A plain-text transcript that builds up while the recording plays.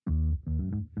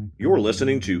You're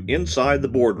listening to Inside the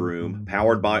Boardroom,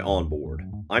 powered by Onboard.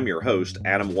 I'm your host,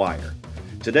 Adam Wire.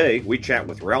 Today, we chat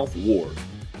with Ralph Ward,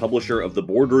 publisher of the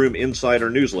Boardroom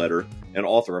Insider newsletter and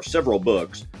author of several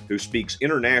books, who speaks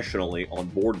internationally on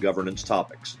board governance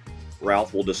topics.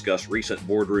 Ralph will discuss recent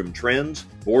boardroom trends,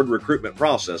 board recruitment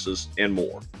processes, and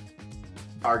more.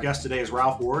 Our guest today is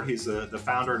Ralph Ward. He's the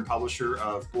founder and publisher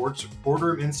of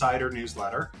Boardroom Insider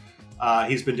newsletter.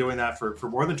 He's been doing that for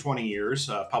more than 20 years,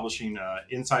 publishing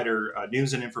insider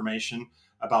news and information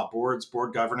about boards,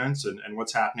 board governance, and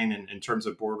what's happening in terms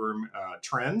of boardroom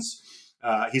trends.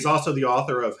 He's also the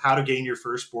author of How to Gain Your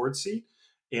First Board Seat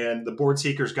and The Board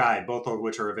Seeker's Guide, both of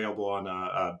which are available on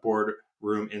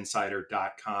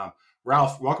boardroominsider.com.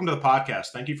 Ralph, welcome to the podcast.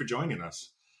 Thank you for joining us.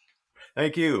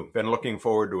 Thank you. Been looking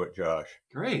forward to it, Josh.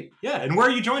 Great. Yeah. And where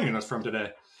are you joining us from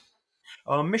today?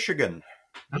 Michigan.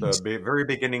 Nice. The very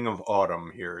beginning of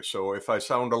autumn here. So if I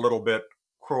sound a little bit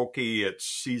croaky, it's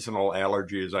seasonal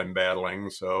allergies I'm battling.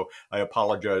 So I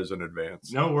apologize in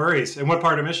advance. No worries. And what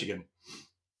part of Michigan?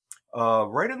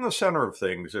 Right in the center of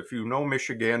things. If you know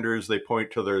Michiganders, they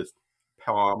point to their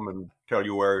palm and tell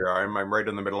you where you are. I'm right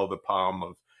in the middle of the palm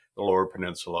of the Lower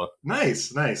Peninsula.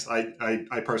 Nice.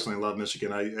 I personally love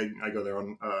Michigan. I go there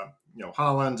on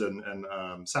Holland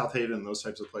and South Haven and those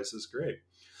types of places. Great.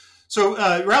 So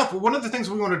Ralph, one of the things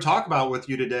we wanted to talk about with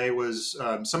you today was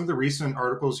some of the recent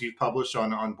articles you've published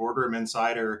on Boardroom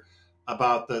Insider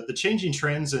about the changing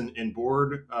trends in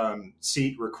board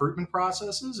seat recruitment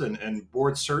processes and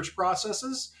board search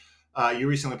processes. You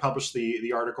recently published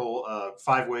the article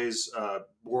 5 Ways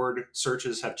Board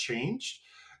Searches Have Changed.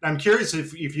 I'm curious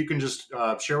if you can just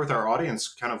share with our audience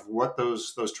kind of what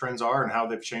those trends are and how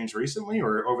they've changed recently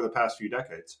or over the past few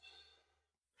decades.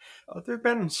 There have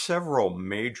been several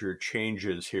major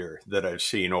changes here that I've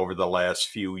seen over the last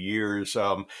few years.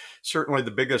 Certainly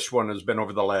the biggest one has been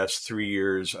over the last 3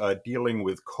 years, dealing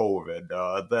with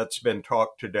COVID. That's been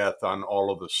talked to death on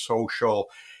all of the social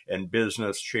and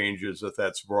business changes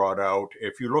that's brought out.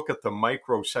 If you look at the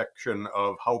micro section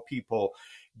of how people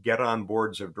get on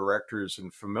boards of directors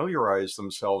and familiarize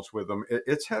themselves with them,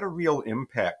 it's had a real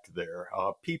impact there.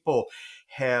 People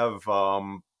have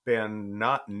been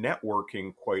not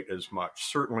networking quite as much,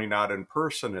 certainly not in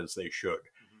person as they should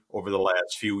over the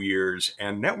last few years.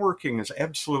 And networking is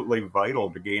absolutely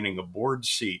vital to gaining a board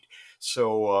seat.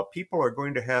 So people are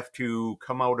going to have to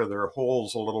come out of their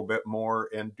holes a little bit more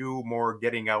and do more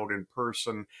getting out in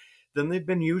person than they've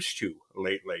been used to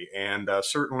lately. And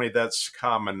certainly that's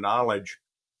common knowledge,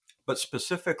 but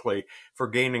specifically for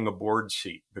gaining a board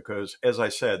seat, because as I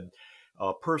said,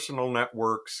 personal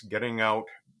networks, getting out,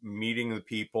 meeting the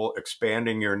people,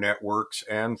 expanding your networks,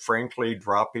 and frankly,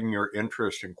 dropping your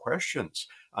interest and questions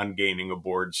on gaining a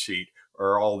board seat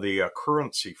are all the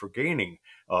currency for gaining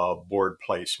board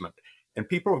placement. And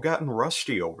people have gotten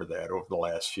rusty over that over the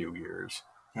last few years.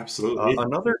 Absolutely.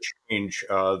 Another change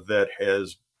that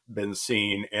has been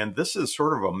seen, and this is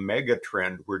sort of a mega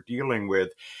trend we're dealing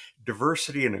with,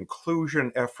 diversity and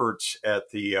inclusion efforts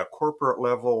at the corporate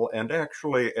level and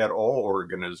actually at all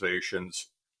organizations.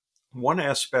 One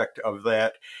aspect of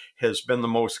that has been the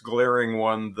most glaring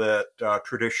one that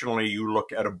traditionally you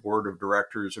look at a board of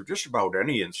directors of just about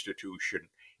any institution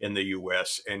in the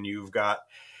U.S. and you've got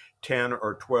 10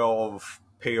 or 12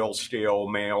 pale, stale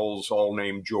males, all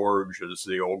named George, is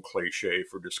the old cliche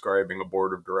for describing a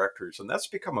board of directors. And that's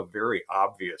become a very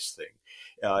obvious thing.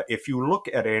 If you look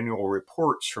at annual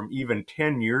reports from even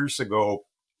 10 years ago,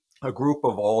 a group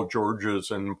of all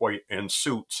Georges in white and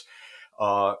suits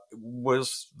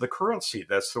was the currency.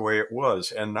 That's the way it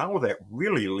was. And now that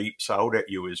really leaps out at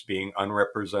you as being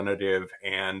unrepresentative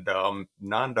and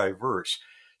non-diverse.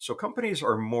 So companies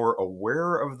are more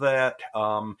aware of that,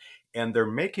 and they're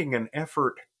making an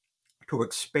effort to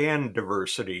expand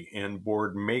diversity in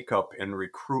board makeup and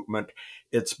recruitment.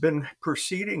 It's been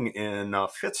proceeding in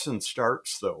fits and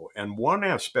starts, though. And one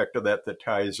aspect of that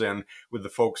ties in with the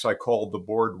folks I call the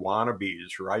board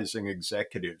wannabes, rising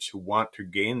executives who want to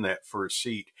gain that first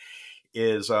seat,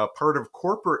 is part of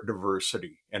corporate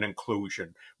diversity and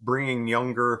inclusion, bringing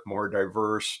younger, more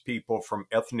diverse people from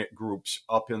ethnic groups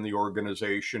up in the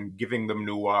organization, giving them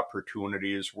new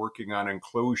opportunities, working on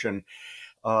inclusion.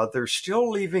 They're still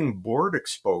leaving board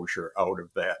exposure out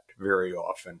of that very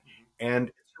often. And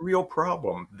it's a real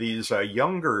problem. These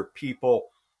younger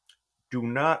people do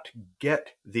not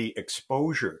get the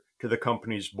exposure to the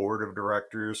company's board of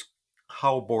directors,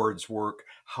 how boards work,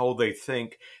 how they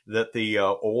think, that the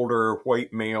older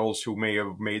white males who may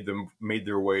have made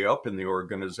their way up in the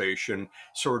organization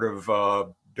sort of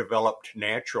developed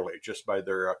naturally just by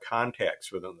their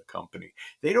contacts within the company.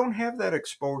 They don't have that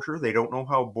exposure. They don't know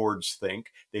how boards think.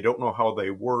 They don't know how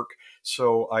they work.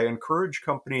 So I encourage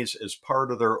companies as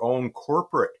part of their own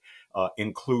corporate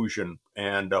inclusion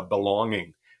and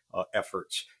belonging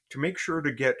efforts to make sure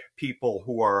to get people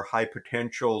who are high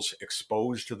potentials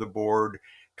exposed to the board,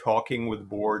 talking with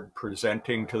board,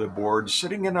 presenting to the board,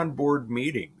 sitting in on board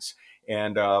meetings,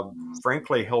 and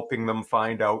frankly, helping them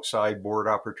find outside board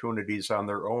opportunities on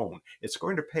their own. It's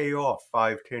going to pay off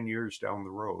 5-10 years down the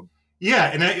road.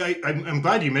 Yeah, and I'm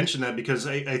glad you mentioned that, because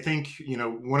I think,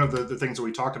 one of the things that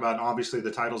we talked about, and obviously the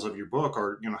titles of your book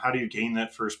are, how do you gain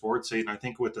that first board seat? And I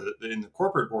think in the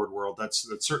corporate board world, that's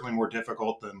certainly more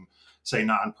difficult than, say,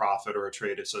 nonprofit or a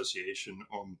trade association.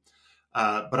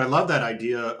 But I love that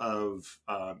idea of,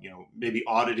 maybe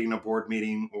auditing a board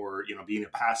meeting, or, being a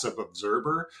passive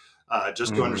observer,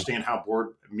 just to understand how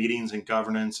board meetings and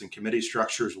governance and committee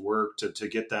structures work, to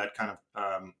get that kind of,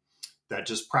 that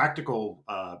just practical,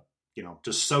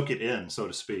 just soak it in, so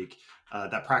to speak,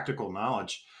 that practical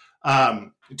knowledge.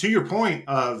 To your point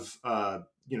of,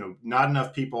 not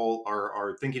enough people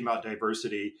are thinking about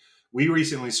diversity. We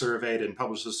recently surveyed and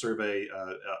published a survey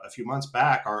a few months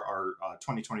back, our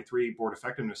 2023 board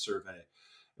effectiveness survey.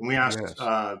 And we asked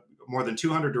more than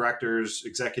 200 directors,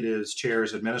 executives,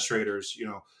 chairs, administrators,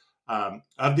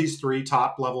 of these three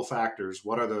top level factors,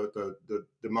 what are the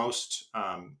most,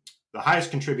 the highest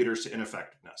contributors to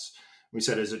ineffectiveness? We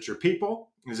said, is it your people?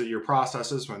 Is it your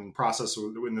processes? When process,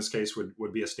 in this case,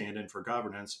 would be a stand-in for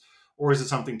governance, or is it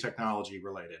something technology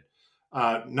related?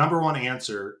 Number one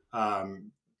answer,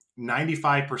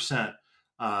 95%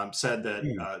 said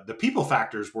that the people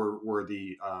factors were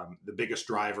the biggest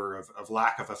driver of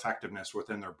lack of effectiveness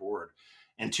within their board.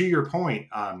 And to your point,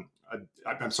 I'm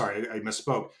sorry, I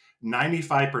misspoke.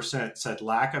 95% said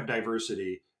lack of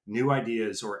diversity, new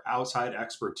ideas, or outside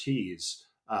expertise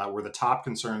were the top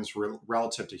concerns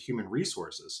relative to human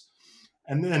resources.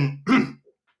 And then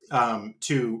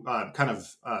to kind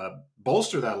of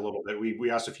bolster that a little bit, we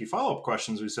asked a few follow-up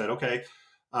questions. We said, okay,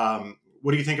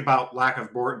 what do you think about lack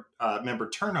of board member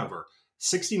turnover?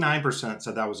 69%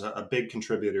 said that was a big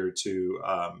contributor to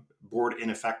board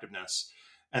ineffectiveness.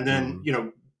 And then,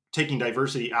 taking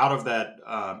diversity out of that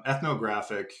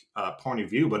ethnographic point of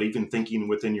view, but even thinking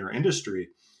within your industry,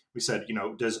 we said,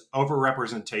 does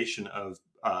overrepresentation of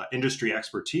industry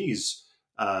expertise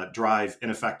drive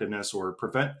ineffectiveness or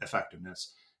prevent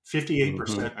effectiveness?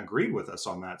 58% agreed with us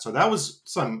on that. So that was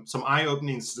some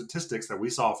eye-opening statistics that we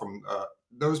saw from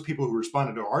those people who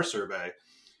responded to our survey.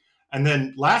 And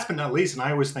then last but not least, and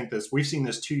I always think this, we've seen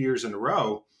this 2 years in a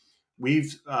row, we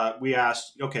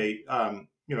asked, okay,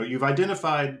 you've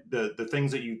identified the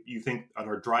things that you think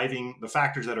are driving, the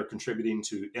factors that are contributing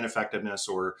to ineffectiveness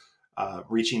or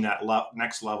reaching that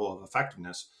next level of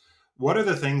effectiveness. What are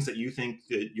the things that you think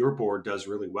that your board does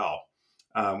really well?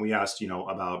 We asked,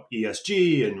 about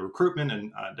ESG and recruitment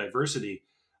and diversity.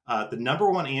 The number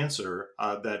one answer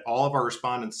that all of our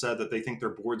respondents said that they think their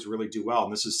boards really do well,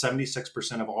 and this is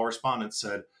 76% of all respondents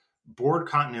said, board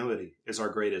continuity is our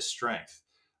greatest strength.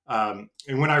 And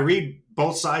when I read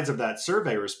both sides of that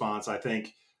survey response, I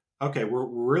think, okay, we're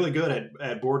really good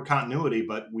at board continuity,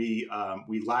 but we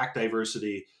lack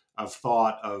diversity of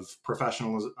thought, of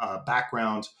professional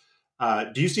background.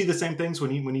 Do you see the same things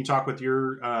when you talk with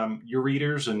your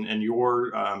readers and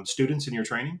your students in your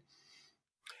training?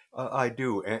 I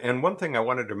do. And one thing I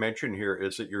wanted to mention here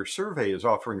is that your survey is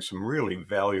offering some really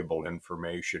valuable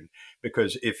information,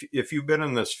 because if you've been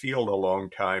in this field a long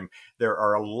time, there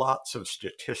are lots of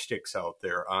statistics out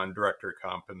there on director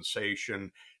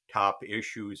compensation, top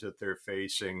issues that they're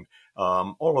facing,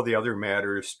 all of the other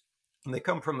matters. And they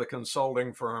come from the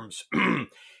consulting firms.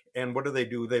 And what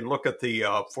do? They look at the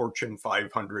Fortune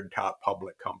 500 top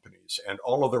public companies, and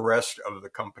all of the rest of the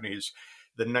companies,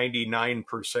 the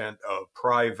 99% of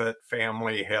private,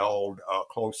 family-held,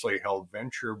 closely held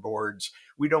venture boards,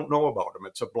 we don't know about them.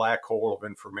 It's a black hole of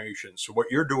information. So what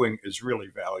you're doing is really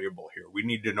valuable here. We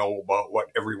need to know about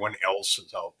what everyone else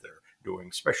is out there doing,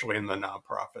 especially in the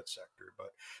nonprofit sector.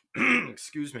 But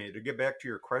excuse me, to get back to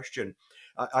your question,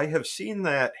 I have seen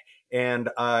that, and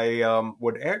I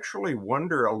would actually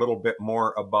wonder a little bit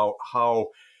more about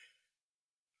how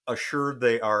assured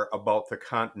they are about the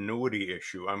continuity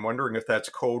issue. I'm wondering if that's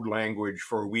code language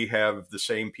for we have the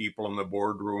same people in the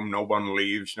boardroom, no one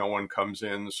leaves, no one comes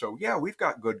in. So yeah, we've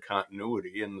got good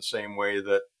continuity in the same way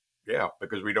that,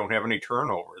 because we don't have any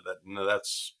turnover.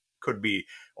 That's could be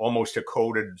almost a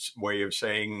coded way of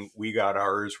saying we got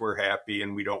ours, we're happy,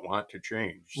 and we don't want to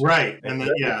change. Right. And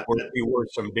that would be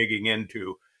worth some digging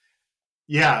into.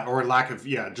 Yeah, or lack of,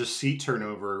 just seat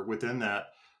turnover within that.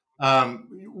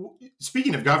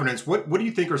 Speaking of governance, what do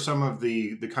you think are some of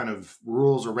the kind of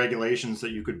rules or regulations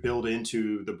that you could build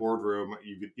into the boardroom,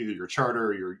 either your charter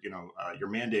or your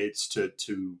mandates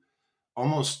to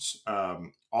almost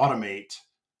automate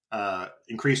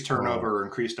increased Oh, turnover or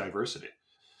increased diversity?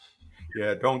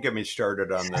 yeah, don't get me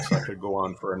started on this. I could go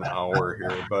on for an hour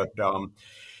here, but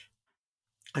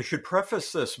I should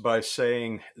preface this by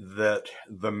saying that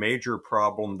the major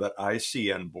problem that I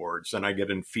see on boards, and I get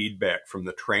in feedback from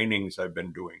the trainings I've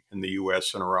been doing in the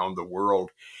US and around the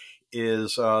world,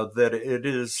 is that it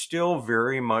is still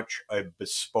very much a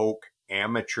bespoke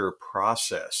amateur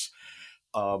process.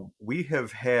 We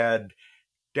have had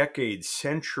decades,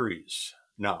 centuries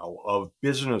now of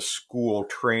business school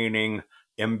training,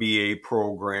 MBA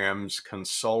programs,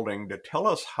 consulting to tell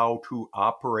us how to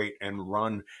operate and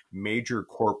run major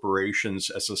corporations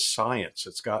as a science.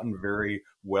 It's gotten very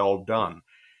well done.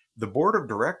 The board of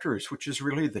directors, which is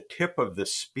really the tip of the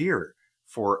spear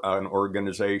for an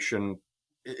organization,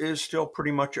 is still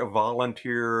pretty much a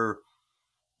volunteer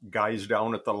guys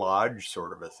down at the lodge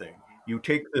sort of a thing. You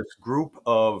take this group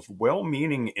of well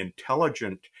meaning,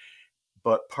 intelligent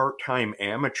but part-time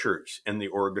amateurs in the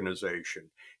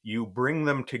organization. You bring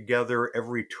them together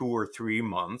every 2 or 3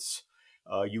 months.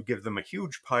 You give them a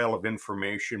huge pile of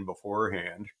information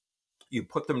beforehand. You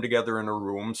put them together in a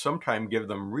room, sometimes give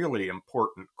them really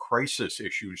important crisis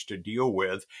issues to deal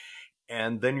with,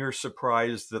 and then you're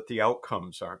surprised that the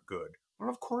outcomes aren't good. Well,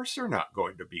 of course they're not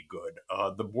going to be good.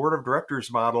 The board of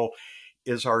directors model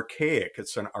is archaic.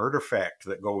 It's an artifact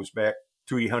that goes back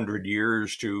 300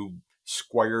 years to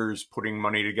squires putting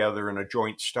money together in a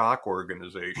joint stock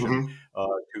organization Mm-hmm.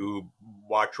 to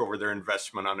watch over their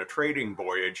investment on a trading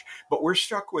voyage. But we're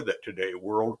stuck with it today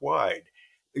worldwide.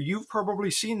 You've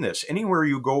probably seen this. Anywhere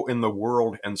you go in the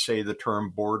world and say the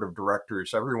term board of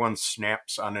directors, everyone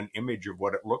snaps on an image of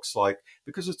what it looks like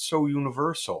because it's so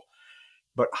universal.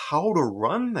 But how to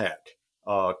run that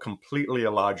completely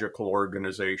illogical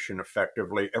organization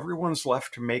effectively, everyone's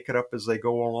left to make it up as they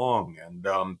go along.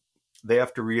 And they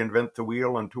have to reinvent the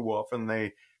wheel, and too often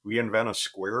they reinvent a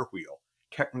square wheel.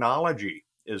 Technology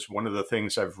is one of the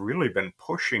things I've really been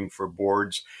pushing for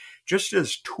boards just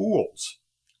as tools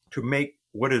to make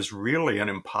what is really an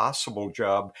impossible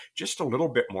job just a little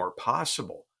bit more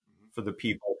possible for the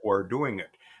people who are doing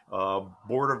it.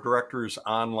 Board of directors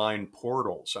online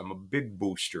portals. I'm a big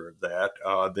booster of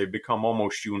that. They've become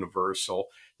almost universal.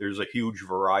 There's a huge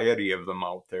variety of them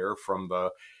out there, from the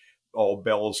all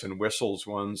bells and whistles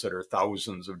ones that are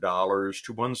thousands of dollars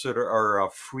to ones that are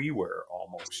freeware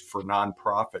almost for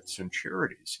nonprofits and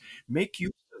charities. Make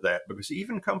use of that, because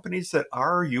even companies that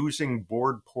are using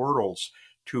board portals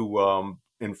to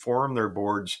inform their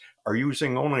boards are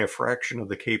using only a fraction of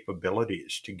the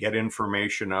capabilities to get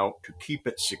information out, to keep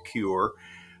it secure,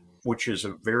 which is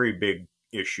a very big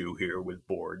issue here with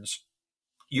boards.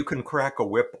 You can crack a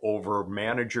whip over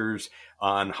managers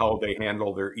on how they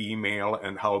handle their email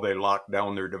and how they lock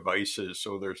down their devices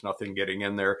so there's nothing getting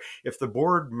in there. If the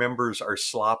board members are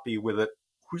sloppy with it,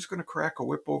 who's going to crack a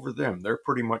whip over them? They're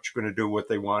pretty much going to do what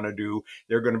they want to do.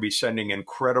 They're going to be sending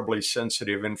incredibly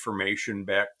sensitive information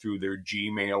back through their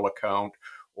Gmail account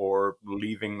or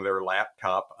leaving their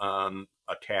laptop on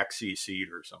a taxi seat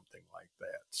or something like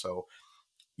that. So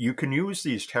you can use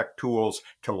these tech tools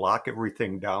to lock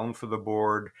everything down for the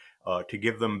board, to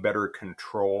give them better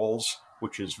controls,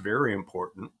 which is very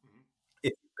important.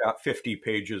 If you've got 50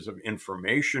 pages of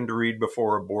information to read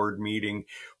before a board meeting,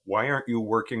 why aren't you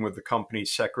working with the company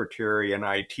secretary and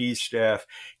IT staff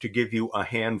to give you a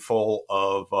handful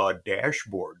of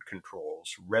dashboard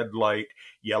controls, red light,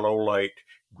 yellow light,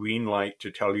 green light, to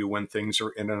tell you when things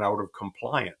are in and out of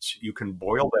compliance? You can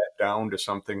boil that down to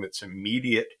something that's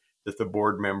immediate that the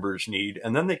board members need,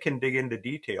 and then they can dig into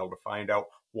detail to find out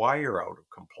why you're out of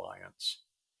compliance.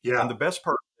 And Yeah. the best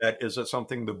part of that is it's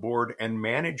something the board and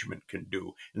management can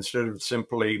do instead of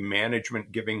simply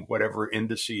management giving whatever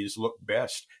indices look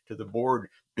best to the board.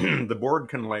 The board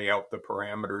can lay out the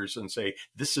parameters and say,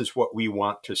 this is what we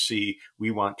want to see.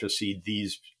 We want to see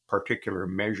these particular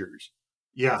measures.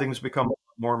 Yeah. Things become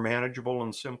more manageable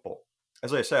and simple.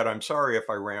 As I said, I'm sorry if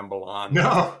I ramble on, but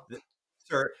No. these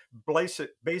are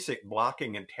basic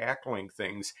blocking and tackling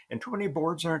things, and too many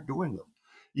boards aren't doing them.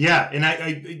 Yeah,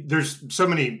 and there's so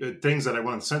many things that I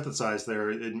want to synthesize there.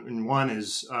 And one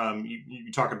is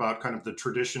you talk about kind of the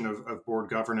tradition of board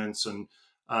governance, and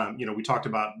we talked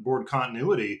about board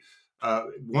continuity.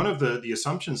 One of the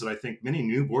assumptions that I think many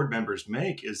new board members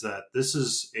make is that this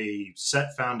is a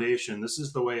set foundation. This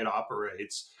is the way it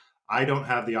operates. I don't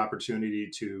have the opportunity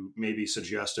to maybe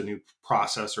suggest a new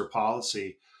process or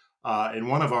policy. And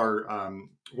one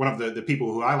of the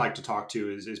people who I like to talk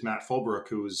to is Matt Fulbrook,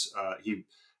 who's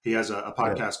he has a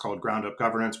podcast called Ground Up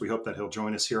Governance. We hope that he'll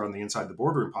join us here on the Inside the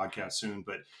Boardroom podcast soon.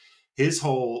 But his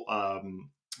whole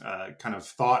kind of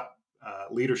thought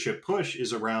leadership push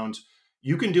is around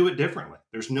you can do it differently.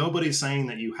 There's nobody saying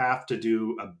that you have to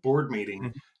do a board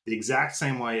meeting the exact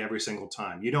same way every single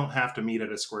time. You don't have to meet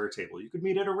at a square table. You could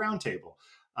meet at a round table.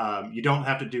 You don't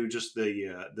have to do just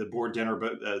the board dinner,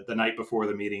 but the night before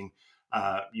the meeting.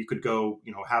 You could go,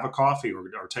 have a coffee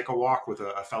or take a walk with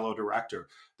a fellow director.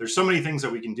 There's so many things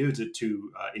that we can do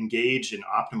to engage and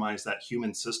optimize that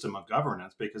human system of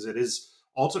governance, because it is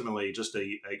ultimately just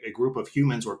a group of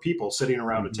humans or people sitting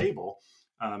around a table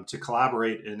to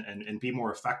collaborate and be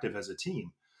more effective as a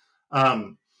team.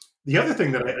 The other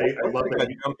thing that I love that I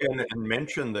jump in and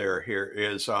mention here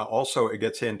is also it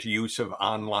gets into use of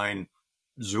online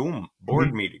Zoom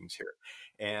board meetings here,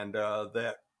 and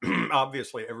that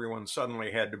obviously everyone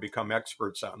suddenly had to become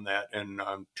experts on that in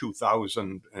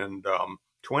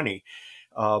 2020.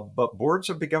 But boards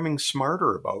are becoming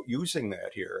smarter about using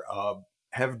that here.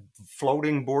 Have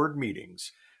floating board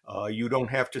meetings. You don't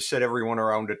have to sit everyone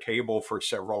around a table for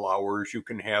several hours. You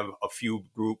can have a few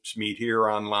groups meet here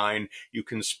online. You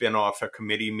can spin off a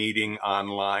committee meeting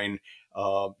online.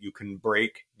 You can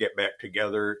break, get back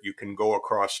together. You can go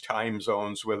across time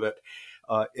zones with it.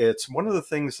 It's one of the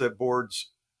things that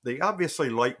boards, they obviously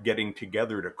like getting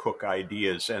together to cook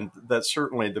ideas, and that's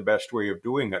certainly the best way of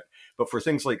doing it. But for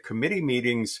things like committee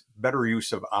meetings, better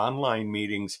use of online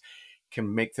meetings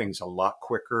can make things a lot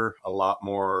quicker, a lot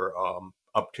more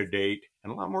up to date,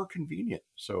 and a lot more convenient.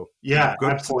 So yeah,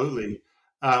 good absolutely.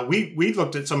 We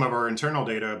looked at some of our internal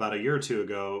data about a year or two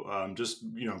ago, just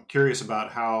curious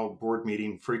about how board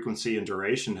meeting frequency and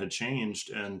duration had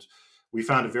changed, and we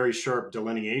found a very sharp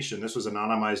delineation. This was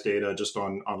anonymized data just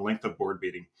on length of board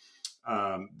meeting.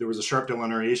 There was a sharp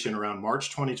delineation around March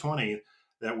 2020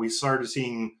 that we started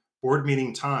seeing board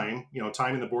meeting time,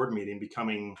 time in the board meeting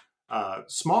becoming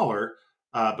smaller,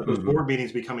 but those board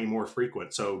meetings becoming more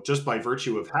frequent. So just by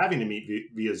virtue of having to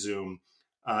meet via Zoom,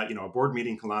 a board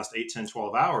meeting can last 8, 10,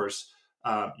 12 hours.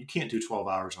 You can't do 12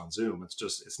 hours on Zoom.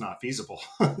 It's not feasible.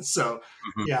 So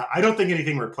yeah, I don't think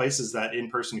anything replaces that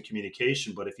in-person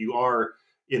communication, but if you are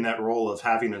in that role of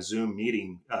having a Zoom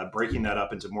meeting, breaking that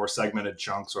up into more segmented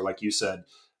chunks, or like you said,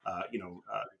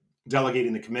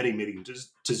 delegating the committee meeting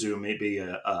to Zoom may be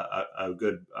a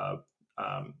good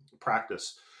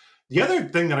practice. The other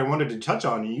thing that I wanted to touch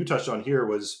on, and you touched on here,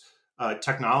 was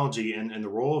technology and the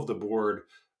role of the board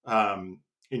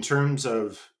in terms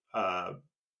of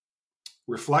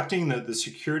reflecting the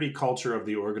security culture of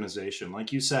the organization.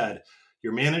 Like you said,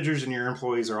 your managers and your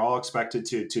employees are all expected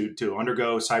to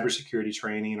undergo cybersecurity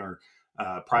training or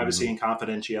privacy and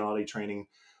confidentiality training.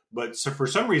 But so for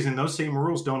some reason, those same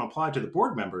rules don't apply to the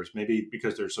board members, maybe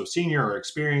because they're so senior or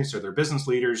experienced or they're business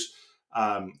leaders.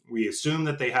 We assume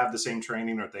that they have the same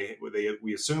training, or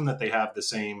we assume that they have the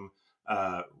same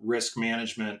risk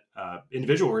management,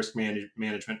 individual risk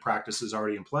management practices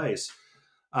already in place.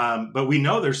 But we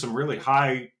know there's some really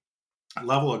high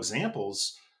level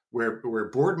examples where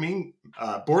board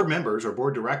members or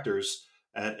board directors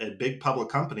at big public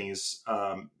companies,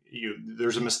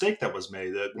 there's a mistake that was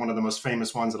made. That one of the most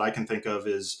famous ones that I can think of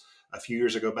is a few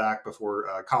years ago back before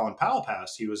Colin Powell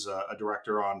passed. He was a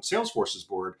director on Salesforce's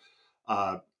board.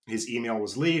 His email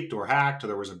was leaked or hacked, or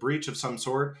there was a breach of some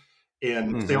sort.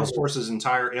 And Salesforce's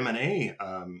entire M&A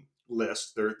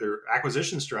list, their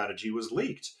acquisition strategy was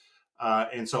leaked.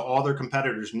 And so all their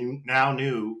competitors now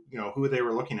knew who they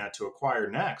were looking at to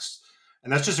acquire next.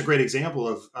 And that's just a great example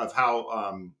of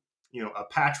how, a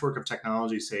patchwork of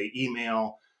technology, say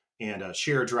email and a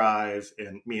share drive,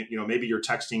 and maybe you're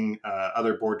texting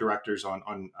other board directors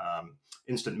on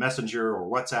instant messenger or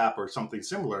WhatsApp or something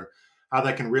similar, how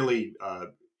that can really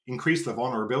increase the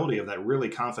vulnerability of that really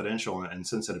confidential and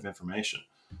sensitive information.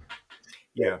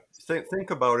 Yeah,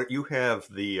 think about it. You have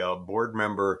the board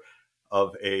member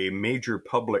of a major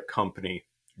public company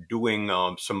doing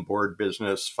some board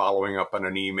business, following up on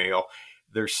an email.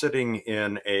 They're sitting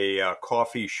in a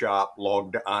coffee shop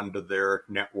logged onto their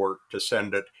network to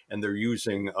send it, and they're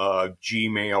using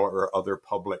Gmail or other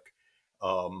public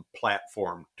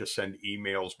platform to send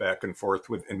emails back and forth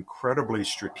with incredibly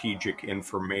strategic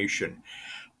information.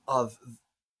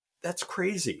 That's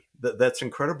crazy. That's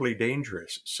incredibly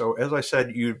dangerous. So as I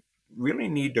said, you really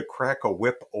need to crack a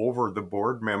whip over the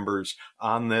board members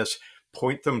on this,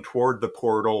 point them toward the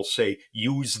portal, say,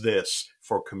 use this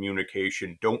for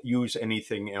communication. Don't use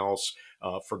anything else.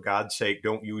 For God's sake,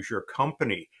 don't use your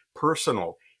company,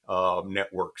 personal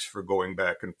networks for going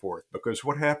back and forth. Because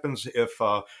what happens if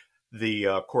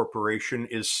the corporation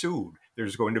is sued.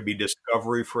 There's going to be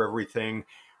discovery for everything.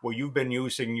 Well, you've been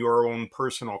using your own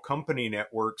personal company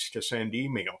networks to send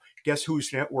email. Guess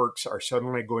whose networks are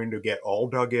suddenly going to get all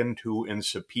dug into and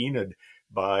subpoenaed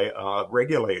by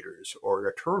regulators or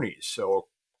attorneys? So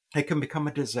it can become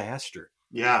a disaster.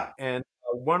 Yeah. And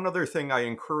one other thing I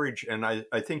encourage, and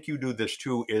I think you do this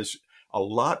too, is a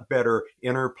lot better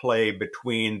interplay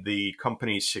between the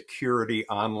company's security,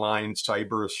 online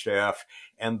cyber staff,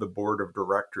 and the board of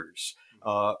directors.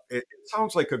 It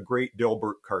sounds like a great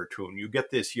Dilbert cartoon. You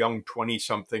get this young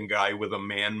 20-something guy with a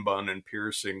man bun and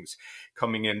piercings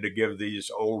coming in to give these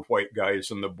old white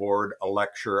guys on the board a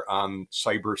lecture on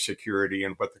cybersecurity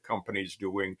and what the company's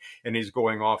doing. And he's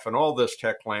going off in all this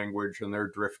tech language, and they're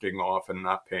drifting off and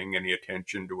not paying any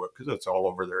attention to it because it's all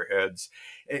over their heads.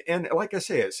 And like I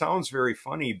say, it sounds very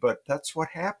funny, but that's what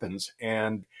happens.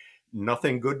 And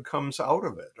nothing good comes out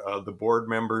of it. The board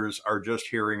members are just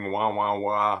hearing wah, wah,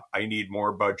 wah, I need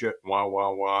more budget, wah,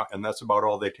 wah, wah, and that's about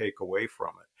all they take away from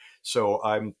it. So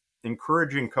I'm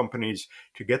encouraging companies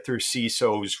to get their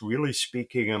CISOs really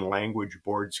speaking in language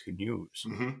boards can use.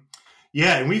 Mm-hmm.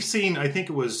 Yeah, and we've seen, I think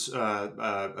it was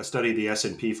a study of the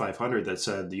S&P 500 that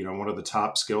said, one of the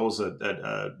top skills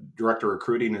that director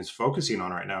recruiting is focusing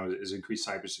on right now is increased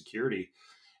cybersecurity.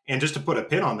 And just to put a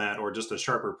pin on that, or just a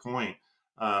sharper point,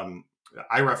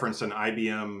 I reference an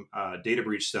IBM data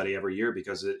breach study every year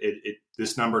because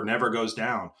this number never goes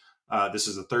down. This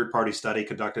is a third-party study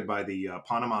conducted by the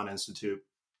Ponemon Institute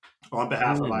on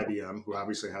behalf of IBM, who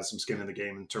obviously has some skin in the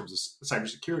game in terms of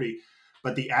cybersecurity.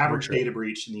 But the average data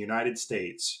breach in the United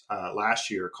States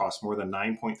last year cost more than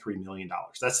 $9.3 million.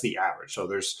 That's the average. So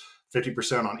there's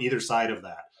 50% on either side of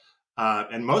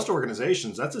that. And most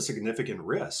organizations, that's a significant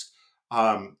risk.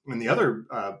 And the other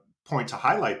point to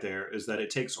highlight there is that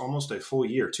it takes almost a full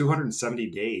year,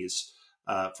 270 days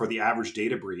for the average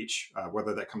data breach,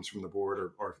 whether that comes from the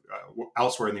board or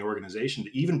elsewhere in the organization,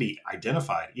 to even be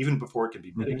identified, even before it can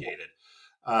be mitigated.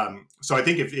 So I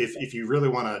think if you really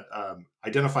want to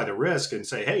identify the risk and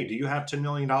say, hey, do you have $10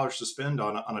 million to spend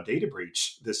on a data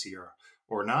breach this year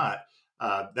or not?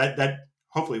 That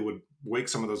hopefully would wake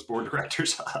some of those board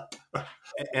directors up.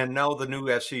 And now the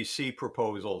new SEC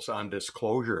proposals on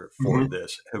disclosure for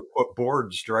this have put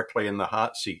boards directly in the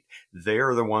hot seat.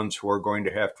 They're the ones who are going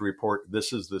to have to report,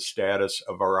 this is the status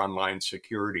of our online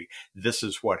security. This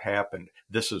is what happened.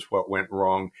 This is what went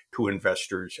wrong to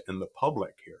investors and the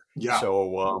public here. Yeah.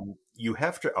 So you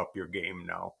have to up your game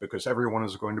now because everyone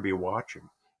is going to be watching.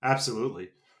 Absolutely.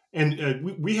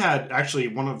 And we had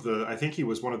actually I think he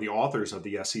was one of the authors of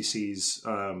the SEC's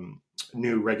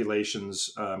new regulations,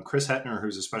 Chris Hetner,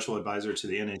 who's a special advisor to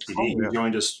the NHTD, who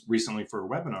joined us recently for a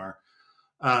webinar.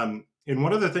 And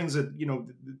one of the things that,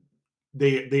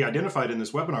 they identified in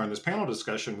this webinar, in this panel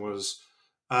discussion, was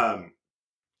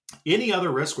any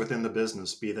other risk within the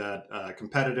business, be that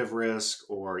competitive risk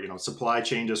or, supply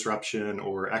chain disruption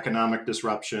or economic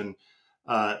disruption.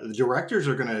 The directors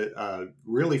are going to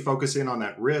really focus in on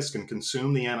that risk and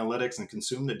consume the analytics and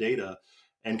consume the data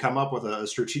and come up with a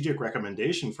strategic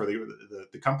recommendation for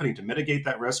the company to mitigate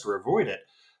that risk or avoid it.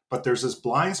 But there's this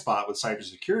blind spot with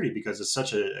cybersecurity because it's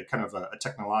such a kind of a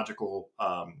technological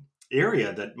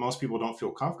area that most people don't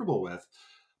feel comfortable with.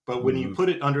 But when you put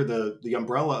it under the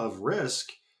umbrella of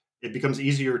risk, it becomes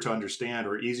easier to understand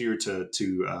or easier to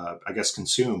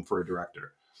consume for a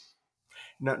director.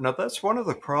 Now, that's one of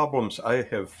the problems I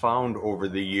have found over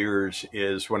the years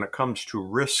is when it comes to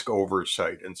risk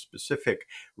oversight and specific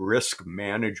risk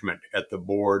management at the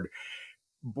board,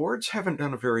 boards haven't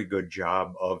done a very good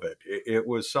job of it. It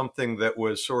was something that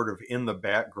was sort of in the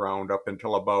background up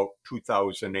until about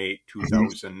 2008,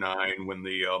 2009, when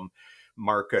the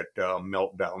market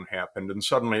meltdown happened. And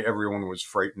suddenly everyone was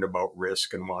frightened about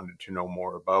risk and wanted to know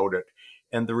more about it.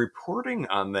 And the reporting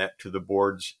on that to the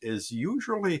boards is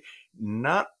usually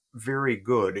not very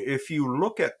good. If you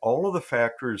look at all of the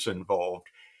factors involved,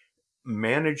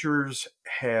 managers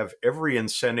have every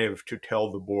incentive to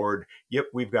tell the board, yep,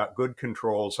 we've got good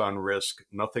controls on risk,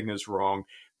 nothing is wrong.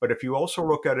 But if you also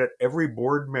look at it, every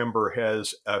board member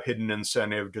has a hidden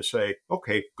incentive to say,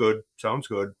 okay, good, sounds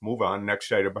good, move on,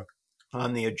 next item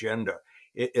on the agenda.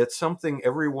 It's something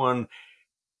everyone,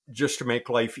 just to make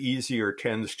life easier,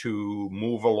 tends to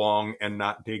move along and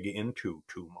not dig into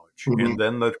too much. And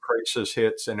then the crisis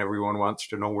hits and everyone wants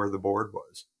to know where the board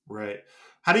was. Right.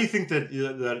 How do you think that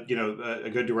a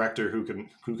good director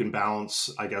who can balance,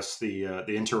 I guess, the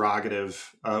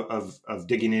interrogative of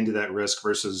digging into that risk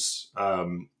versus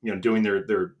doing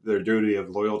their duty of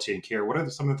loyalty and care? What are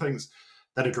some of the things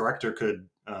that a director could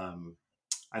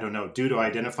do to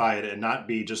identify it and not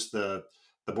be just the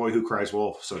boy who cries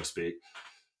wolf, so to speak?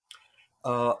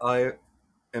 I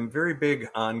am very big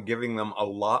on giving them a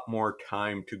lot more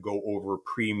time to go over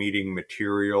pre-meeting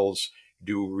materials,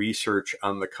 do research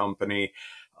on the company.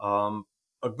 Um,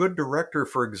 a good director,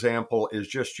 for example, is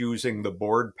just using the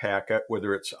board packet,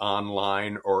 whether it's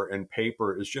online or in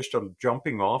paper, is just a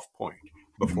jumping off point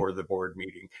before the board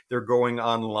meeting. They're going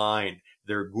online.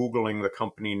 They're Googling the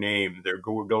company name. They're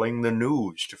Googling the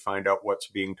news to find out what's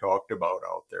being talked about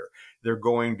out there. They're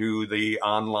going to the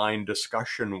online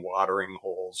discussion watering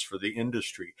holes for the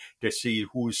industry to see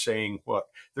who's saying what.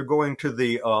 They're going to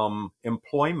the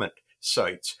employment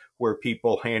sites where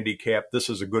people handicap, this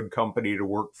is a good company to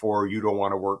work for, you don't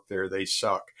want to work there, they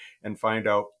suck, and find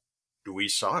out, do we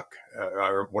suck?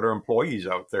 What are employees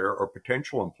out there or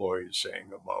potential employees saying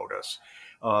about us?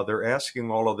 They're asking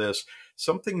all of this.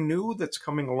 Something new that's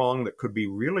coming along that could be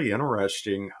really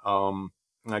interesting,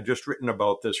 I've just written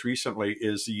about this recently,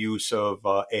 is the use of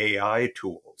AI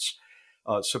tools.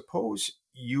 Suppose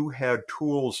you had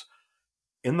tools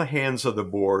in the hands of the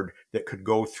board that could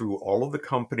go through all of the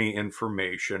company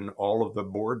information, all of the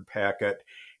board packet,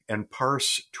 and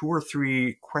parse 2 or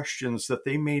 3 questions that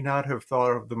they may not have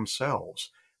thought of themselves,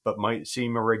 but might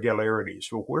seem irregularities.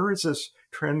 Well, where is this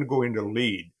trend going to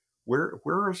lead?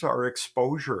 Where is our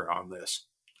exposure on this?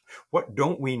 What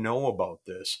don't we know about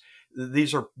this?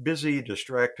 These are busy,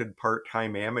 distracted,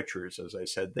 part-time amateurs, as I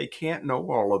said. They can't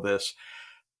know all of this.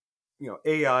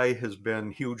 AI has been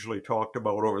hugely talked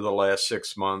about over the last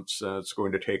 6 months. It's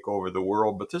going to take over the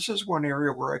world, but this is one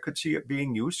area where I could see it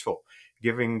being useful,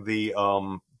 giving the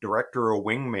director a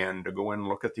wingman to go and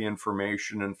look at the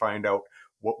information and find out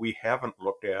what we haven't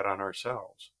looked at on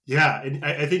ourselves. Yeah, and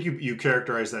I think you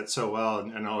characterized that so well,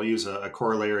 and I'll use a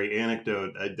corollary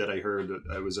anecdote that I heard.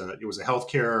 It was a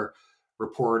healthcare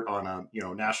report on a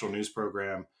national news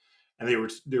program, and they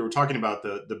were talking about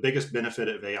the biggest benefit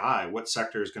of AI. What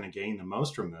sector is going to gain the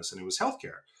most from this? And it was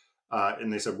healthcare.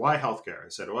 And they said, why healthcare? I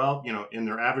said, well, in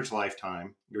their average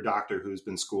lifetime, your doctor who's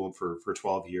been schooled for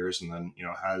 12 years and then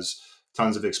has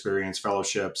tons of experience,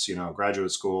 fellowships,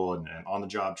 graduate school and on the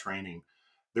job training,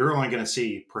 they're only going to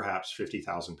see perhaps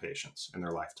 50,000 patients in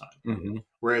their lifetime. Mm-hmm.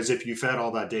 Whereas if you fed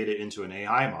all that data into an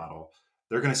AI model,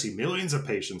 they're going to see millions of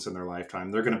patients in their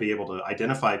lifetime. They're going to be able to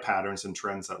identify patterns and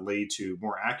trends that lead to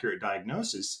more accurate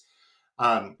diagnosis.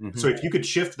 So if you could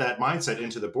shift that mindset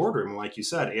into the boardroom, like you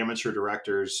said, amateur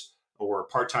directors or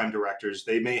part-time directors,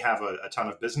 they may have a ton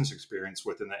of business experience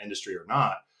within the industry or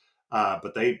not,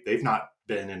 but they've not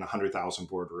been in 100,000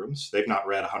 boardrooms. They've not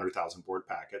read 100,000 board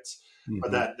packets.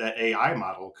 But that AI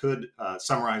model could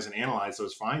summarize and analyze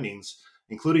those findings,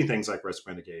 including things like risk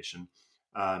mitigation.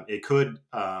 It could,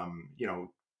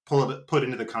 put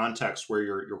into the context where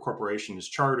your corporation is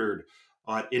chartered,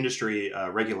 industry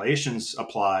regulations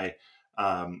apply.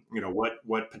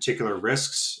 What particular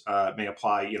risks may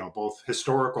apply. Both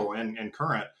historical and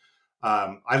current.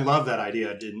 I love that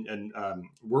idea, and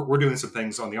we're doing some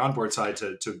things on the onboard side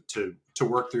to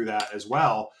work through that as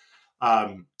well.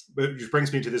 But it just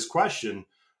brings me to this question.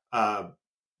 The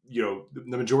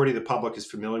majority of the public is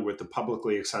familiar with the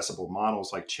publicly accessible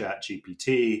models like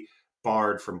ChatGPT,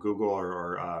 Bard from Google,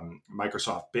 or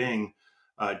Microsoft Bing.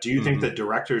 Do you think that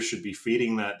directors should be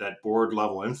feeding that board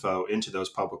level info into those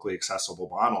publicly accessible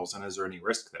models? And is there any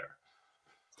risk there?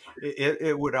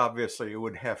 It would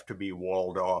have to be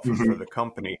walled off for the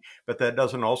company, but that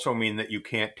doesn't also mean that you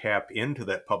can't tap into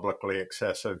that publicly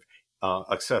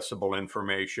accessible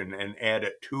information and add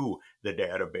it to the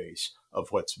database of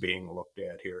what's being looked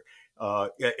at here.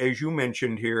 As you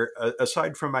mentioned here,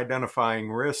 aside from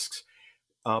identifying risks,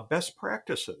 best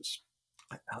practices.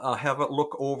 Have it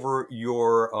look over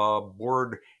your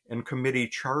board and committee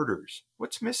charters.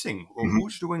 What's missing?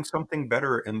 Who's doing something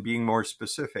better and being more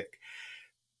specific?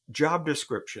 Job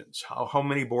descriptions. How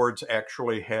many boards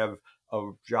actually have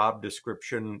a job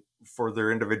description for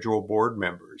their individual board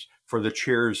members, for the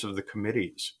chairs of the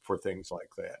committees, for things like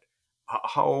that?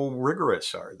 How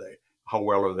rigorous are they? How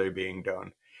well are they being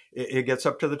done? It gets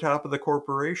up to the top of the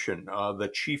corporation. The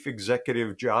chief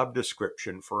executive job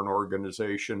description for an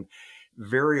organization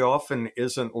very often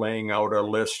isn't laying out a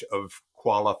list of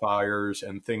qualifiers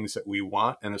and things that we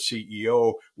want in a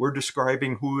CEO. We're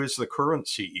describing who is the current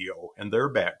CEO and their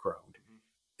background.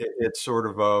 It's sort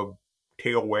of a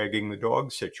tail wagging the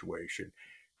dog situation.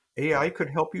 AI could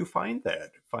help you find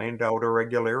that, find out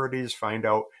irregularities, find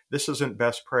out this isn't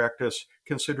best practice,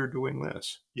 consider doing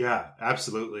this. Yeah,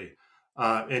 absolutely.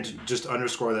 And to just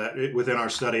underscore that within our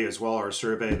study as well, our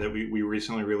survey that we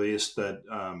recently released, that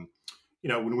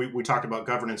when we talked about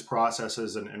governance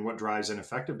processes and what drives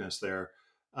ineffectiveness there,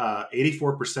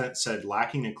 84% said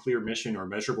lacking a clear mission or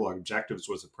measurable objectives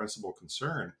was a principal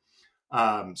concern.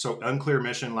 So unclear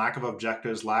mission, lack of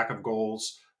objectives, lack of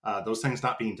goals, those things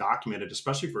not being documented,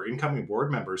 especially for incoming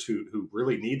board members who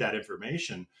really need that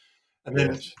information. And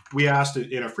then Yes. we asked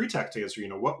in a free text answer,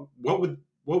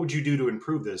 what would you do to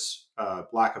improve this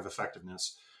lack of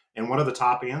effectiveness? And one of the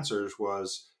top answers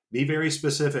was be very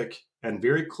specific and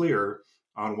very clear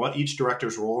on what each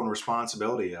director's role and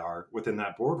responsibility are within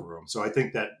that boardroom. So I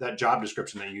think that job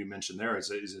description that you mentioned there is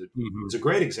Mhm. a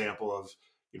great example of,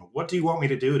 what do you want me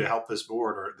to do to help this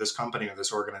board or this company or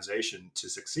this organization to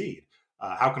succeed?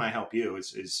 How can I help you? I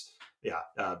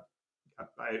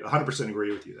 100%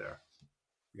 agree with you there.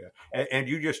 Yeah. And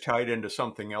you just tied into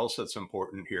something else that's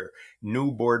important here.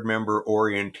 New board member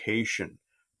orientation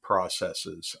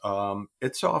processes.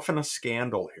 It's often a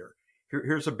scandal here.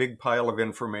 Here's a big pile of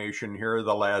information. Here are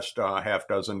the last half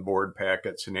dozen board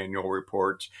packets and annual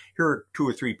reports. Here are 2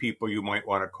 or 3 people you might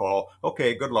want to call.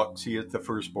 Okay, good luck. See you at the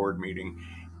first board meeting.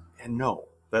 And no,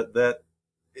 that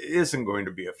isn't going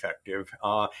to be effective.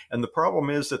 And the problem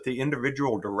is that the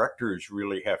individual directors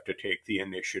really have to take the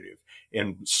initiative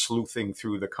in sleuthing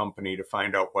through the company to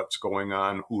find out what's going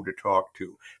on, who to talk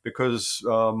to, because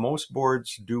most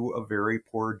boards do a very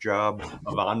poor job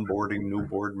of onboarding new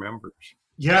board members.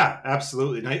 Yeah,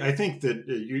 absolutely. And I think that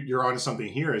you're onto something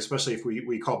here, especially if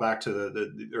we call back to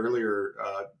the earlier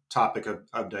topic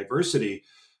of diversity.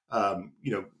 When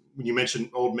you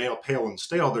mentioned old male, pale and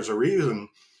stale, there's a reason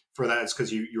for that. It's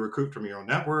because you recruit from your own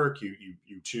network. You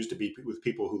choose to be with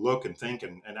people who look and think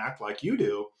and act like you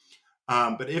do.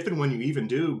 But if and when you even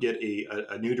do get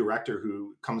a new director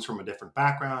who comes from a different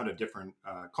background, a different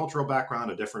cultural background,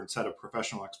 a different set of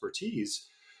professional expertise,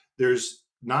 there's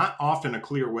not often a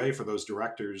clear way for those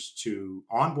directors to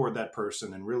onboard that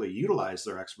person and really utilize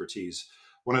their expertise.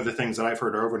 One of the things that I've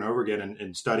heard over and over again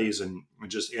in studies and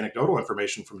just anecdotal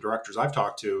information from directors I've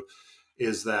talked to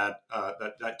is that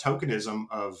that tokenism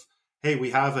of, hey, we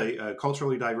have a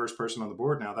culturally diverse person on the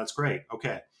board now. That's great.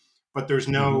 Okay. But there's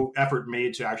no effort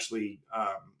made to actually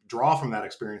draw from that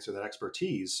experience or that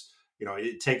expertise.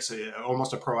 It takes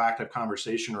almost a proactive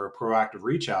conversation or a proactive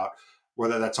reach out,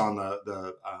 whether that's on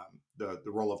the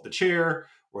role of the chair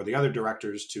or the other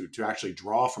directors to actually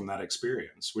draw from that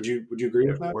experience. Would you agree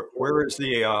with that? Where is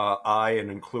the I in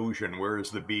inclusion? Where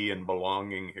is the B in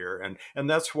belonging here? And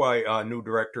that's why new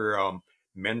director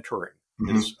mentoring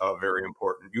is very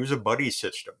important. Use a buddy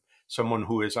system. Someone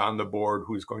who is on the board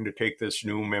who's going to take this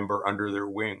new member under their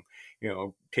wing.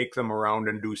 Take them around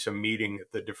and do some meeting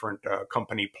at the different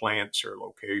company plants or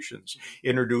locations.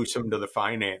 Introduce them to the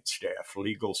finance staff,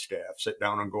 legal staff. Sit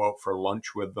down and go out for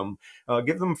lunch with them.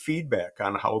 Give them feedback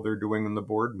on how they're doing in the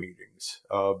board meetings.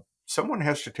 Someone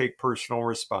has to take personal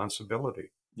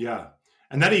responsibility. Yeah.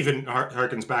 And that even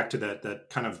harkens back to that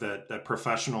kind of that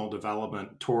professional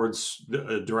development towards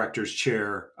the director's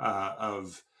chair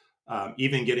of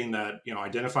even getting that,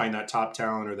 identifying that top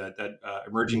talent or that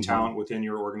emerging talent within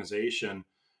your organization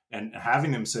and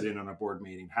having them sit in on a board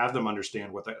meeting, have them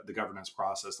understand what the governance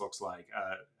process looks like,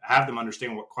 have them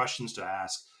understand what questions to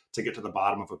ask to get to the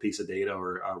bottom of a piece of data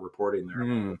or reporting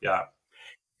there. Yeah.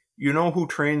 You know who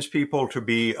trains people to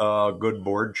be good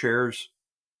board chairs?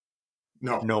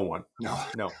 No one.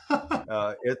 No.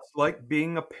 It's like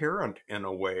being a parent in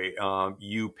a way.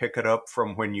 You pick it up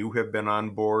from when you have been on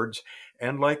boards.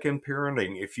 And like in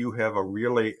parenting, if you have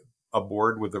a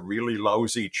board with a really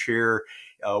lousy chair,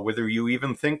 whether you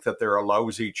even think that they're a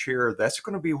lousy chair, that's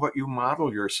going to be what you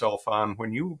model yourself on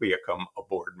when you become a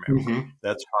board member.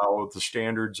 That's how the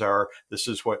standards are. This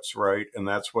is what's right, and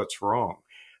that's what's wrong.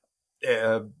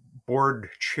 Board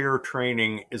chair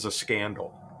training is a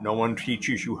scandal. No one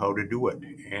teaches you how to do it.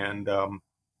 And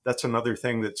that's another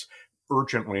thing that's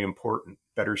urgently important,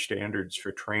 better standards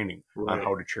for training on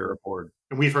how to chair a board.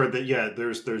 And we've heard that,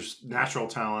 there's natural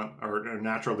talent or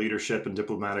natural leadership and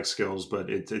diplomatic skills, but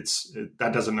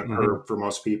that doesn't occur for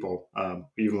most people,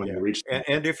 even when you reach.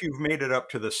 And if you've made it up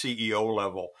to the CEO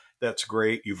level, that's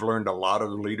great. You've learned a lot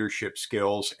of leadership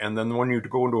skills. And then when you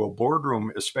go into a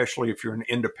boardroom, especially if you're an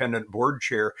independent board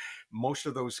chair, most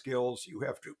of those skills you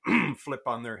have to flip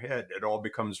on their head. It all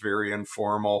becomes very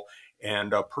informal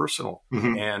and personal.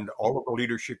 And all of the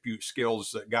leadership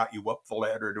skills that got you up the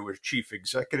ladder to a chief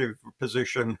executive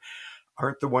position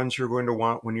aren't the ones you're going to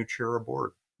want when you chair a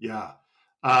board. Yeah.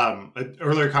 An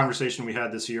earlier conversation we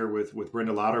had this year with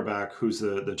Brenda Lauterbach, who's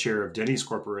the chair of Denny's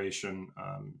Corporation.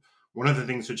 One of the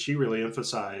things that she really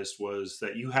emphasized was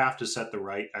that you have to set the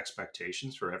right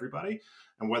expectations for everybody.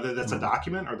 And whether that's a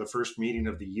document or the first meeting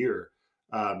of the year,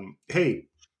 hey,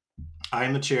 I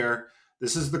am the chair.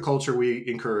 This is the culture we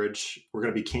encourage. We're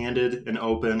going to be candid and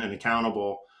open and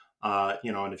accountable.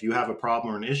 And if you have a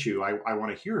problem or an issue, I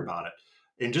want to hear about it.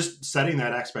 and just setting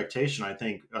that expectation, I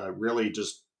think, really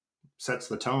just sets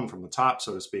the tone from the top,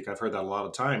 so to speak. I've heard that a lot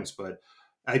of times, but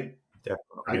I,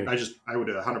 Definitely. I would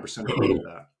 100% agree with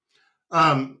that.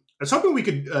 I was hoping we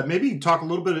could maybe talk a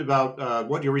little bit about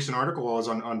what your recent article was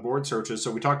on board searches.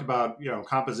 So we talked about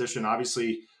composition.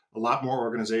 Obviously, a lot more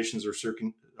organizations are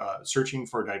searching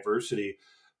for diversity.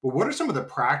 But what are some of the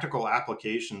practical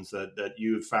applications that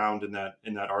you found in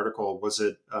that article? Was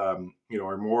it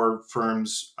are more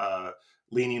firms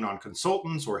leaning on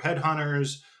consultants or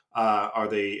headhunters? Are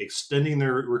they extending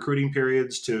their recruiting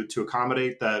periods to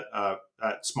accommodate that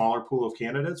smaller pool of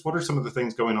candidates? What are some of the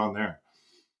things going on there?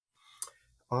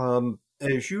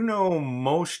 As you know,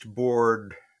 most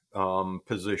board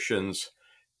positions,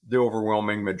 the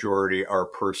overwhelming majority are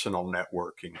personal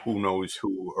networking. Who knows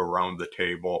who around the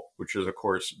table, which has, of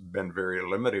course, been very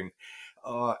limiting.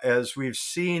 As we've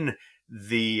seen,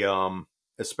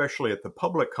 especially at the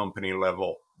public company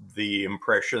level, the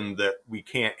impression that we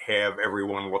can't have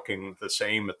everyone looking the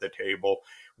same at the table.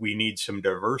 We need some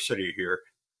diversity here.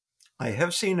 I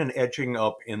have seen an edging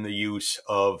up in the use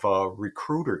of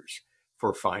recruiters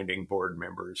for finding board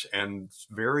members. And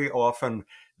very often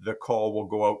the call will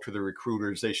go out to the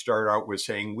recruiters. They start out with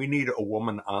saying, we need a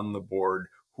woman on the board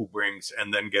who brings,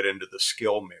 and then get into the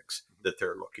skill mix that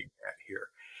they're looking at here.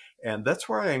 And that's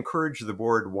where I encourage the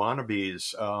board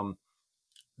wannabes.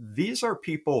 These are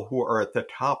people who are at the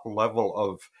top level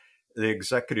of the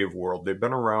executive world. They've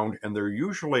been around, and they're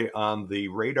usually on the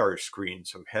radar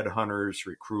screens of headhunters,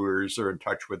 recruiters. They're in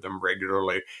touch with them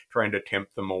regularly, trying to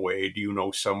tempt them away. Do you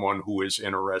know someone who is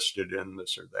interested in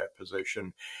this or that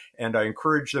position? And I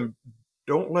encourage them,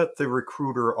 don't let the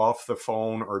recruiter off the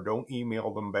phone or don't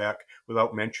email them back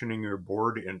without mentioning your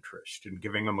board interest and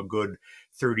giving them a good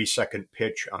 30-second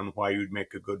pitch on why you'd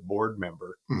make a good board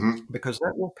member, because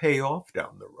that will pay off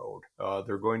down the road.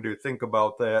 They're going to think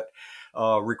about that.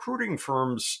 Recruiting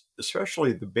firms,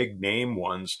 especially the big name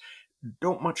ones,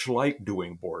 don't much like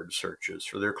doing board searches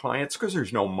for their clients because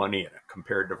there's no money in it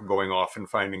compared to going off and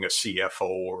finding a CFO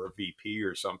or a VP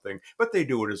or something. But they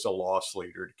do it as a loss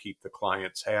leader to keep the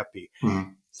clients happy.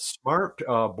 Smart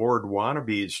board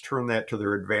wannabes turn that to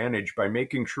their advantage by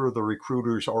making sure the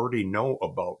recruiters already know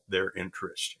about their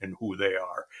interest and who they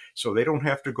are. So they don't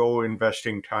have to go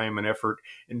investing time and effort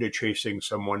into chasing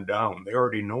someone down. They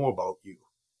already know about you.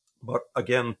 But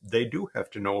again, they do have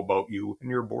to know about you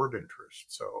and your board interest.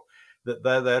 So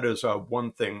that is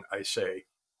one thing I say,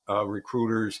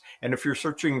 recruiters. And if you're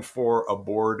searching for a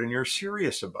board and you're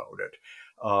serious about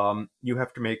it, you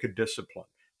have to make a discipline.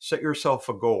 Set yourself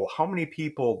a goal. How many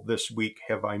people this week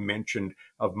have I mentioned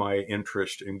of my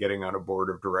interest in getting on a board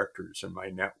of directors in my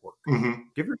network?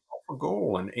 Give yourself a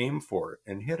goal and aim for it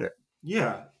and hit it.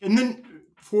 Yeah. And then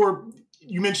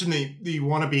you mentioned the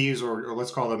wannabes, or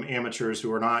let's call them amateurs,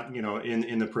 who are not,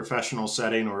 in the professional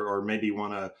setting, or maybe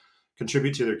want to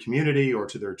contribute to their community or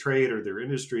to their trade or their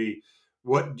industry.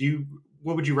 What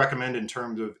would you recommend in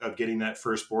terms of getting that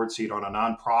first board seat on a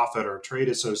nonprofit or a trade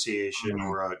association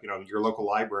or your local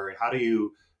library? How do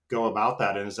you go about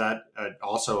that? And is that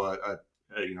also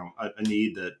a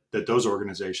need that those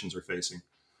organizations are facing?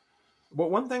 Well,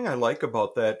 one thing I like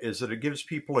about that is that it gives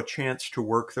people a chance to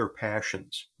work their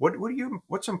passions.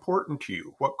 What's important to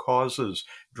you? What causes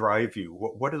drive you?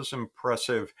 What is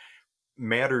impressive,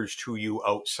 matters to you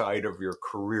outside of your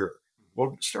career?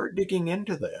 Well, start digging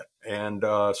into that and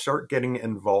start getting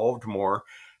involved more.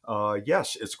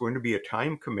 Yes, it's going to be a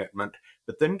time commitment,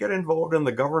 but then get involved in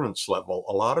the governance level.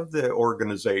 A lot of the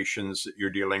organizations that you're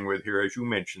dealing with here, as you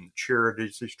mentioned,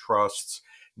 charities, trusts,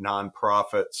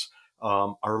 nonprofits,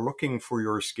 are looking for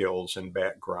your skills and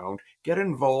background. Get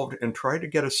involved and try to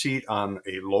get a seat on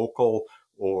a local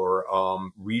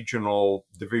or regional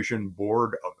division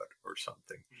board of it or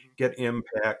something. Get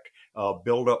impact,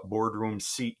 build up boardroom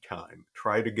seat time.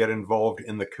 Try to get involved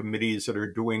in the committees that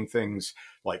are doing things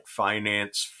like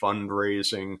finance,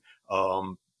 fundraising,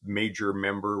 major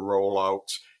member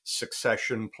rollouts,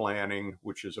 succession planning,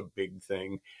 which is a big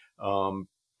thing.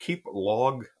 Keep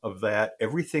log of that,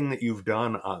 everything that you've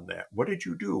done on that. What did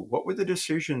you do? What were the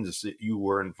decisions that you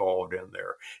were involved in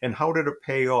there? And how did it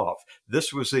pay off?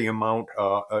 This was the amount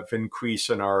of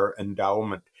increase in our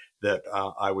endowment that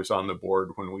I was on the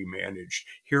board when we managed.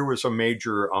 Here was a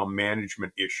major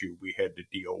management issue we had to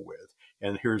deal with.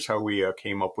 And here's how we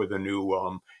came up with a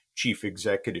new chief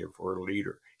executive or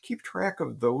leader. Keep track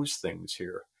of those things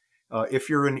here. If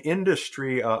you're in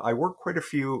industry, I work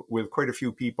with quite a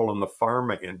few people in the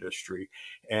pharma industry,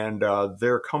 and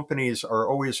their companies are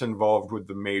always involved with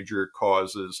the major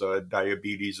causes,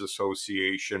 diabetes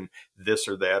association, this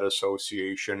or that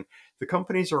association. The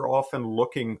companies are often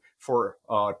looking for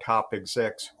top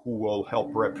execs who will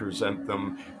help represent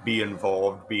them, be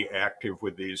involved, be active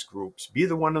with these groups, be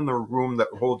the one in the room that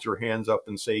holds your hands up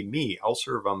and say, me, I'll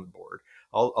serve on the board.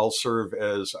 I'll serve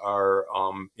as our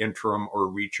interim or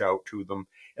reach out to them.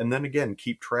 And then again,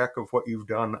 keep track of what you've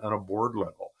done on a board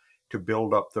level to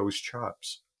build up those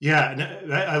chops. Yeah,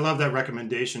 and I love that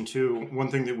recommendation too. One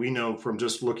thing that we know from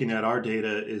just looking at our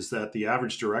data is that the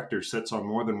average director sits on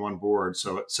more than one board.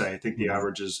 So say I think the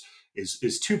average is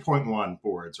 2.1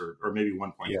 boards or maybe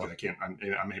 1.2.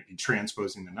 Yeah. I may be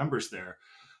transposing the numbers there.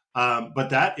 But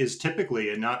that is typically,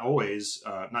 and not always,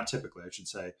 not typically, I should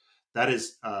say, that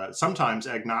is sometimes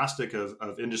agnostic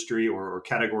of industry or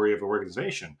category of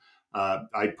organization.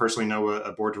 I personally know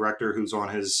a board director who's on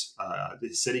his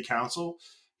city council.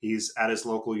 He's at his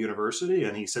local university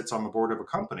and he sits on the board of a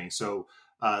company. So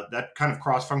that kind of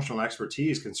cross-functional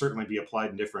expertise can certainly be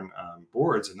applied in different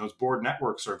boards. And those board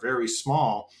networks are very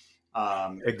small.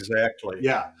 Exactly.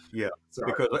 Yeah.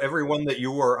 Sorry. Because everyone that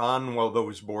you are on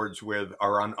those boards with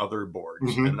are on other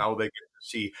boards, and now they get to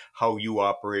see how you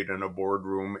operate in a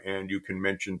boardroom, and you can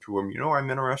mention to them, I'm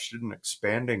interested in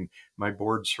expanding my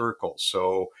board circle.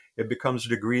 So it becomes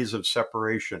degrees of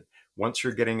separation. Once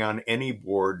you're getting on any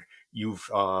board, you've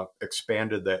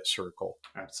expanded that circle.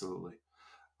 Absolutely.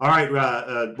 All right,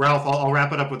 Ralph, I'll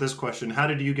wrap it up with this question. How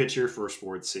did you get your first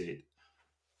board seat?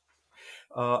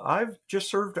 I've just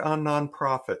served on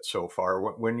nonprofit so far.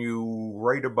 When you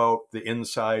write about the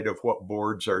inside of what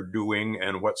boards are doing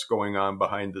and what's going on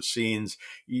behind the scenes,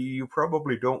 you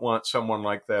probably don't want someone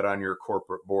like that on your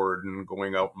corporate board and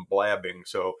going out and blabbing.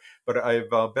 But I've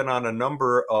been on a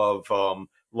number of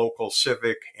local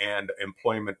civic and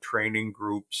employment training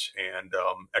groups and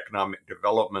economic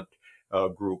development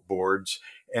group boards.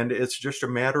 And it's just a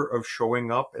matter of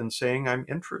showing up and saying, I'm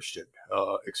interested,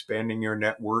 expanding your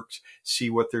networks, see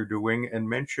what they're doing, and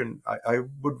mention, I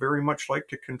would very much like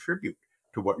to contribute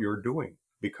to what you're doing,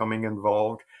 becoming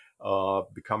involved,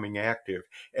 becoming active.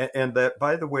 And that,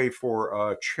 by the way,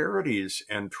 for charities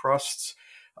and trusts,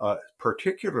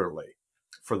 particularly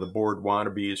for the board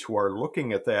wannabes who are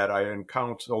looking at that, I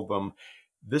counsel them,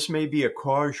 this may be a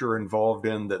cause you're involved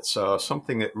in that's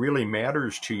something that really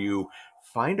matters to you.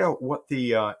 Find out what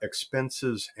the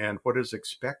expenses and what is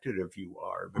expected of you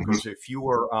are. Because if you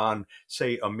are on,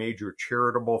 say, a major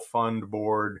charitable fund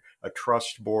board, a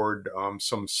trust board,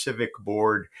 some civic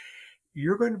board,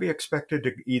 you're going to be expected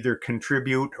to either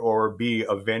contribute or be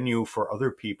a venue for other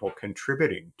people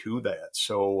contributing to that.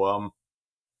 So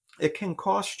it can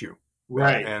cost you.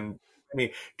 Right. And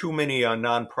too many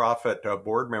nonprofit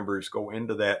board members go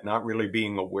into that not really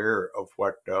being aware of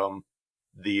what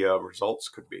the results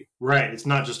could be. Right. It's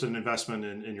not just an investment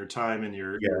in your time and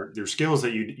your skills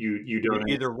that you donate.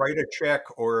 Either write a check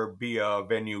or be a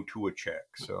venue to a check.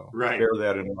 So bear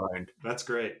that in mind. That's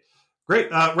great.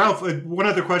 Great. Ralph, one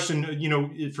other question,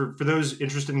 for those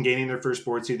interested in gaining their first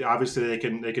board seat, obviously they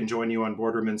can join you on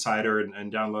Boardroom Insider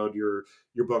and download your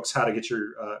books, How to Get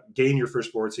Gain Your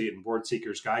First Board Seat and Board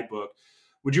Seekers Guidebook.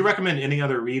 Would you recommend any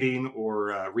other reading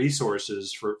or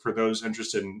resources for those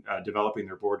interested in developing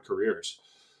their board careers?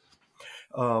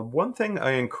 One thing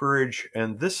I encourage,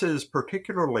 and this is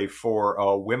particularly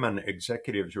for women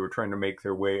executives who are trying to make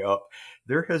their way up,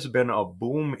 there has been a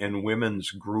boom in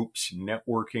women's groups,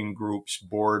 networking groups,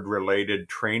 board-related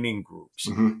training groups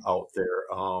out there.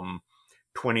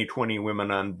 2020 Women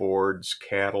on Boards,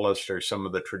 Catalyst are some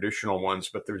of the traditional ones,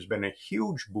 but there's been a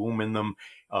huge boom in them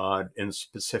in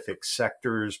specific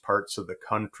sectors, parts of the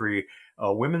country.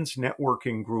 Women's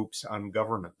networking groups on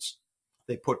governance.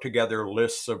 They put together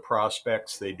lists of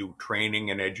prospects. They do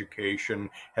training and education,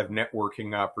 have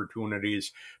networking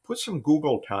opportunities. Put some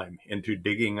Google time into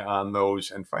digging on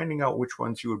those and finding out which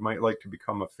ones you might like to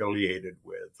become affiliated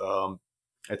with.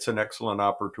 It's an excellent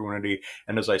opportunity.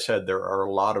 And as I said, there are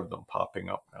a lot of them popping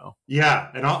up now. Yeah.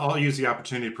 And I'll use the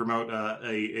opportunity to promote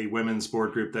a women's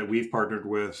board group that we've partnered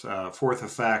with, Fourth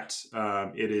Effect.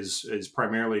 It is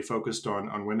primarily focused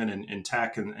on women in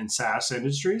tech and SaaS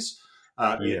industries.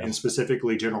 And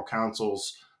specifically general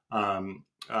counsels,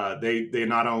 they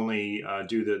not only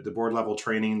do the board level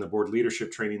training, the board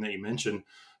leadership training that you mentioned,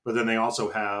 but then they also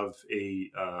have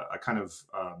a kind of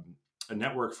a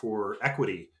network for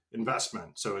equity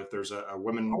investment. So if there's a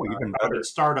women-founded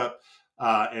startup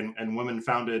and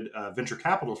women-founded venture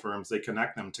capital firms, they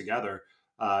connect them together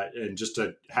and just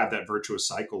to have that virtuous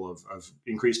cycle of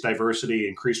increased diversity,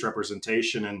 increased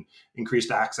representation, and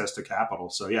increased access to capital.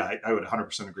 So yeah, I would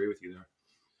 100% agree with you there.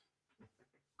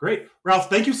 Great. Ralph,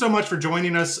 thank you so much for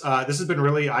joining us. This has been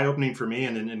really eye-opening for me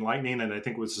and enlightening, and I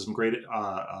think was some great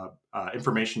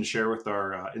information to share with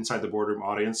our Inside the Boardroom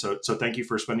audience. So thank you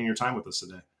for spending your time with us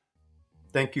today.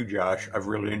 Thank you, Josh. I've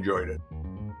really enjoyed it.